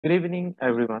Good evening,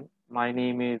 everyone. My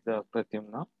name is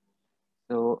Pratyumna.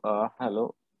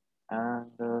 Hello,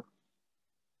 and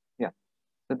yeah.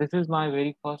 So this is my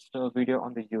very first video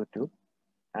on the YouTube,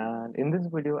 and in this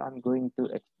video, I'm going to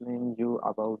explain you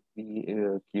about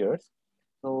the gears.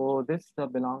 So this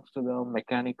belongs to the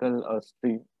mechanical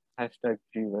stream hashtag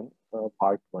driven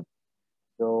part one.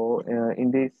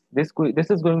 In this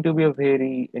is going to be a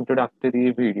very introductory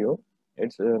video.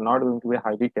 It's not going to be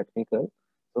highly technical.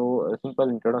 So a simple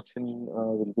introduction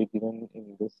will be given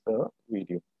in this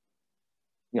video.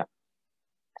 Yeah.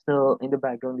 So in the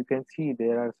background, you can see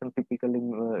there are some typical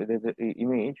there's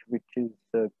image which is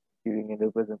giving a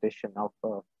representation of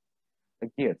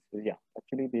gears. So, yeah,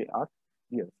 actually they are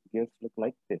gears. Gears look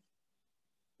like this.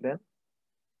 Then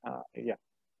yeah.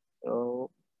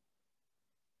 So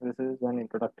this is an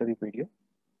introductory video.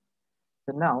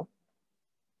 So now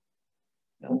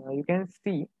you can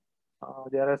see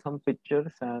there are some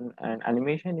pictures and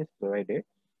animation is provided.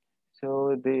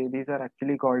 So these are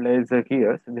actually called as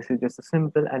gears. This is just a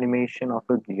simple animation of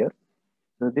a gear.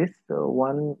 So this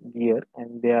one gear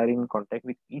and they are in contact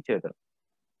with each other.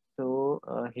 So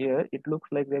here it looks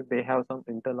like that they have some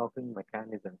interlocking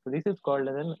mechanism. So this is called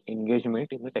as an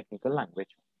engagement in the technical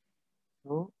language.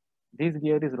 So this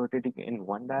gear is rotating in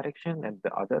one direction and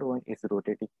the other one is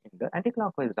rotating in the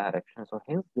anti-clockwise direction. So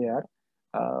hence they are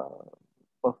uh,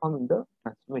 performing the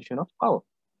transmission of power.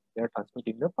 They are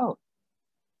transmitting the power.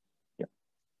 Yeah.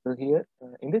 So here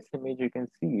in this image you can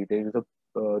see there is a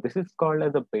this is called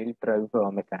as a belt drive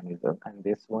mechanism, and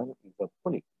this one is a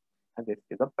pulley, and this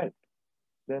is a belt.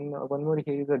 Then one more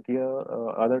here is a gear,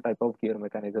 other type of gear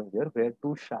mechanism here, where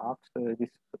two shafts.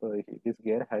 This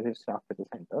gear has its shaft at the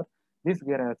center. This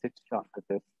gear has its shaft at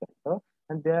the center,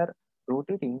 and they are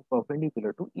rotating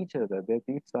perpendicular to each other. Their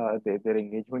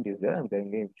engagement is there, and their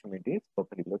engagement is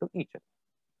perpendicular to each other.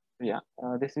 So, yeah,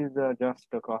 this is just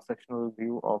a cross-sectional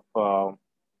view of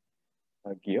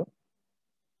a gear.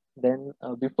 Then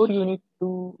before you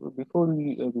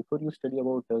study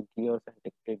about gears and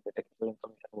take the technical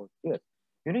information about gears,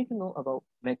 you need to know about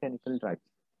mechanical drives.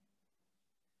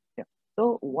 Yeah.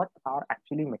 So what are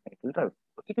actually mechanical drives?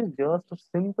 So it is just a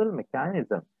simple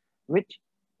mechanism which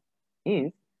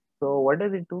is, so what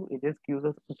does it do? It just gives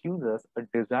us a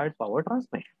desired power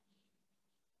transmission.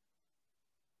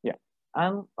 Yeah.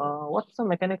 And what's a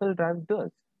mechanical drive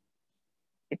does?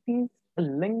 It is a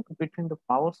link between the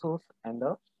power source and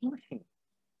the machine.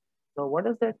 So what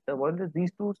does that? What does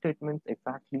these two statements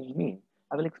exactly mean?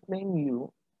 I will explain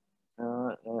you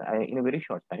in a very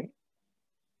short time.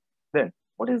 Then,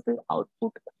 what is the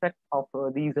output effect of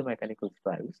these mechanical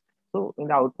drives? So, in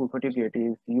the output, what you get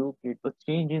is you get a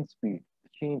change in speed, a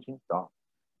change in torque.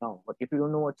 Now, but if you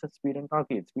don't know what's a speed and torque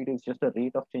is, speed is just a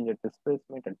rate of change at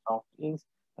displacement, and torque is,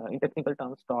 in technical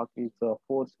terms, torque is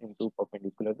force into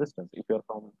perpendicular distance. If you're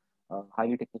from a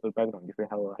highly technical background, if you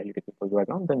have a highly technical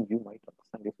background, then you might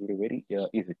understand this very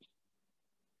easily.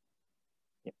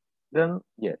 Yeah. Then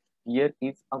yes, here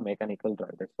is a mechanical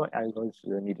drive. That's why I was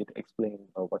needed to explain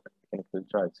what mechanical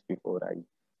drives before I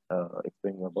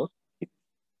explain about it.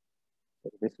 So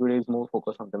this video is more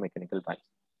focused on the mechanical drives.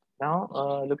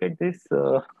 Now look at this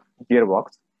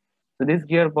gearbox. So this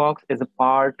gearbox is a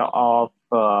part of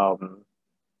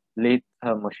lathe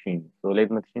machine. So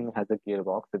lathe machine has a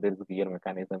gearbox. So there is a gear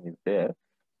mechanism is there.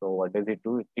 So what does it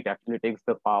do? It actually takes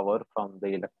the power from the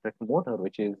electric motor,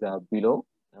 which is below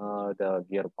the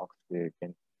gearbox. We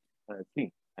can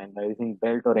see. And by using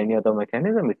belt or any other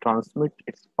mechanism, it transmits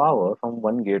its power from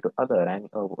one gear to other, and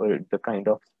the kind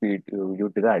of speed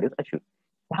you desire is achieved.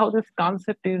 How this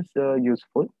concept is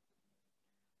useful?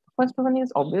 First one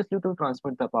is obviously to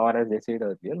transmit the power, as I said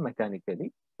earlier,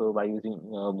 mechanically. So by using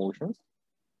motions.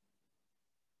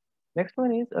 Next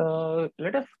one is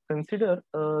let us consider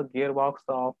a gearbox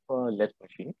of lathe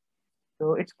machine.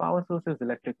 So its power source is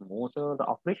electric motor. The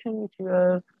operation which you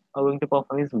are going to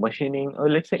perform is machining, or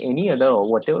let's say any other or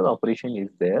whatever operation is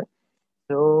there.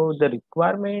 So the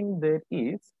requirement there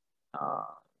is uh,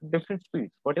 different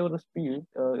speeds. Whatever the speed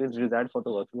is desired for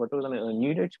the work, whatever the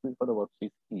needed speed for the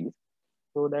workpiece is,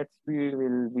 so that speed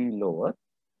will be lower.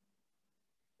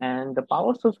 And the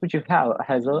power source which you have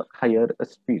has a higher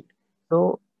speed.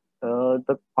 So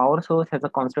the power source has a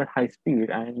constant high speed,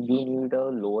 and you need a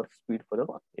lower speed for the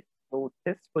workpiece. So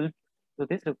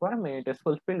this requirement is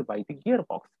fulfilled by the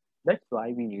gearbox. That's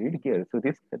why we need gears. So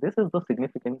this is the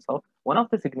significance of one of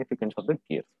the significance of the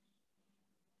gears.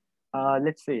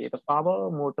 Let's say the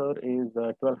power motor is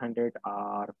 1200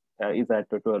 R is at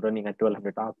 12, running at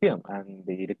 1200 RPM, and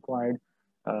the required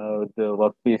the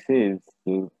workpiece is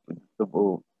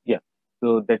yeah,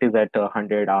 so that is at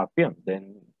 100 RPM.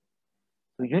 Then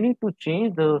So you need to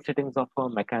change the settings of a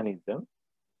mechanism.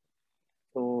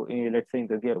 So let's say in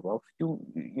the gearbox,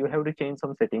 you have to change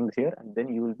some settings here, and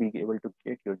then you will be able to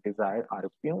get your desired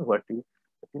RPM what you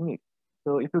need.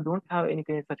 So if you don't have any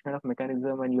kind such kind of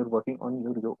mechanism and you're working on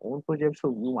your own project, so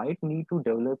you might need to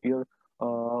develop your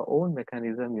own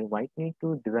mechanism. You might need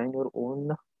to design your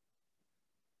own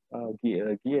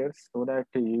gears so that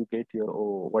you get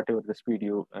your whatever the speed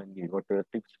you need, whatever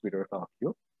tip speed or torque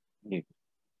you need.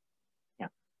 Yeah.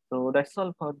 So that's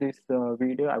all for this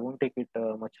video. I won't take it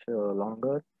much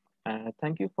longer. And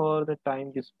thank you for the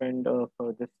time you spend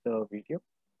for this video.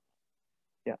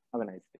 Yeah. Have a nice day.